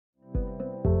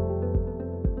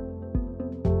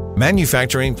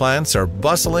Manufacturing plants are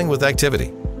bustling with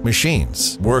activity.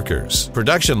 Machines, workers,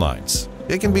 production lines.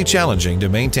 It can be challenging to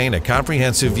maintain a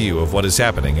comprehensive view of what is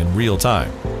happening in real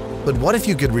time. But what if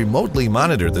you could remotely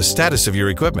monitor the status of your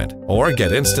equipment or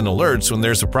get instant alerts when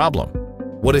there's a problem?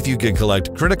 What if you could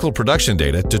collect critical production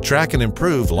data to track and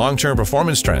improve long-term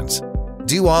performance trends?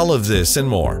 Do all of this and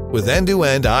more with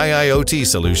end-to-end IIoT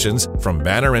solutions from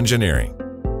Banner Engineering.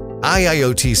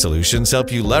 IIoT solutions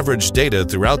help you leverage data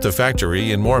throughout the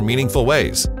factory in more meaningful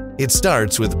ways. It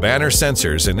starts with Banner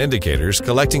sensors and indicators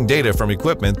collecting data from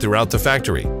equipment throughout the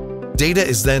factory. Data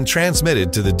is then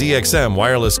transmitted to the DXM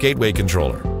wireless gateway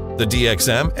controller. The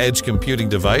DXM edge computing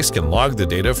device can log the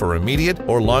data for immediate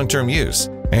or long-term use,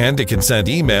 and it can send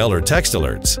email or text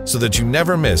alerts so that you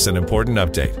never miss an important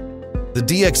update. The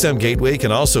DXM gateway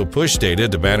can also push data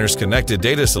to Banner's Connected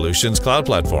Data Solutions cloud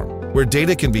platform, where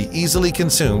data can be easily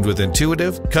consumed with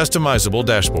intuitive, customizable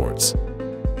dashboards.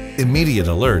 Immediate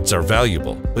alerts are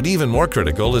valuable, but even more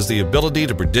critical is the ability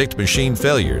to predict machine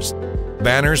failures.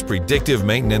 Banner's predictive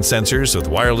maintenance sensors with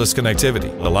wireless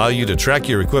connectivity allow you to track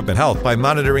your equipment health by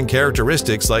monitoring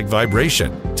characteristics like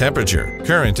vibration, temperature,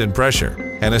 current, and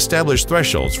pressure, and establish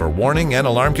thresholds for warning and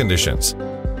alarm conditions.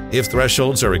 If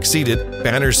thresholds are exceeded,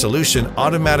 Banner's solution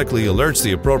automatically alerts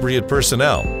the appropriate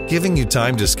personnel, giving you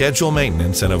time to schedule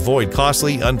maintenance and avoid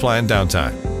costly, unplanned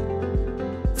downtime.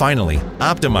 Finally,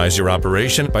 optimize your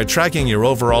operation by tracking your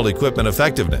overall equipment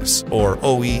effectiveness, or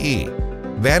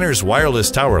OEE. Banner's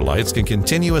wireless tower lights can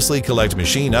continuously collect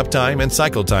machine uptime and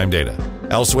cycle time data.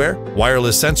 Elsewhere,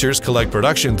 wireless sensors collect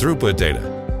production throughput data.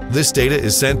 This data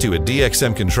is sent to a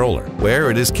DXM controller, where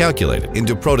it is calculated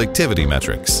into productivity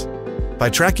metrics. By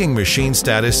tracking machine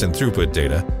status and throughput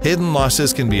data, hidden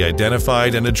losses can be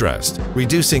identified and addressed,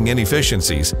 reducing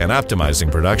inefficiencies and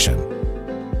optimizing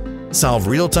production. Solve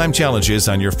real-time challenges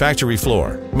on your factory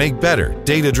floor, make better,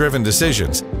 data-driven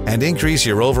decisions, and increase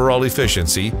your overall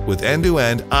efficiency with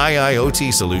end-to-end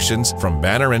IIoT solutions from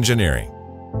Banner Engineering.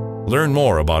 Learn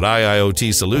more about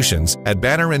IIoT solutions at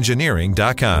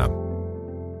bannerengineering.com.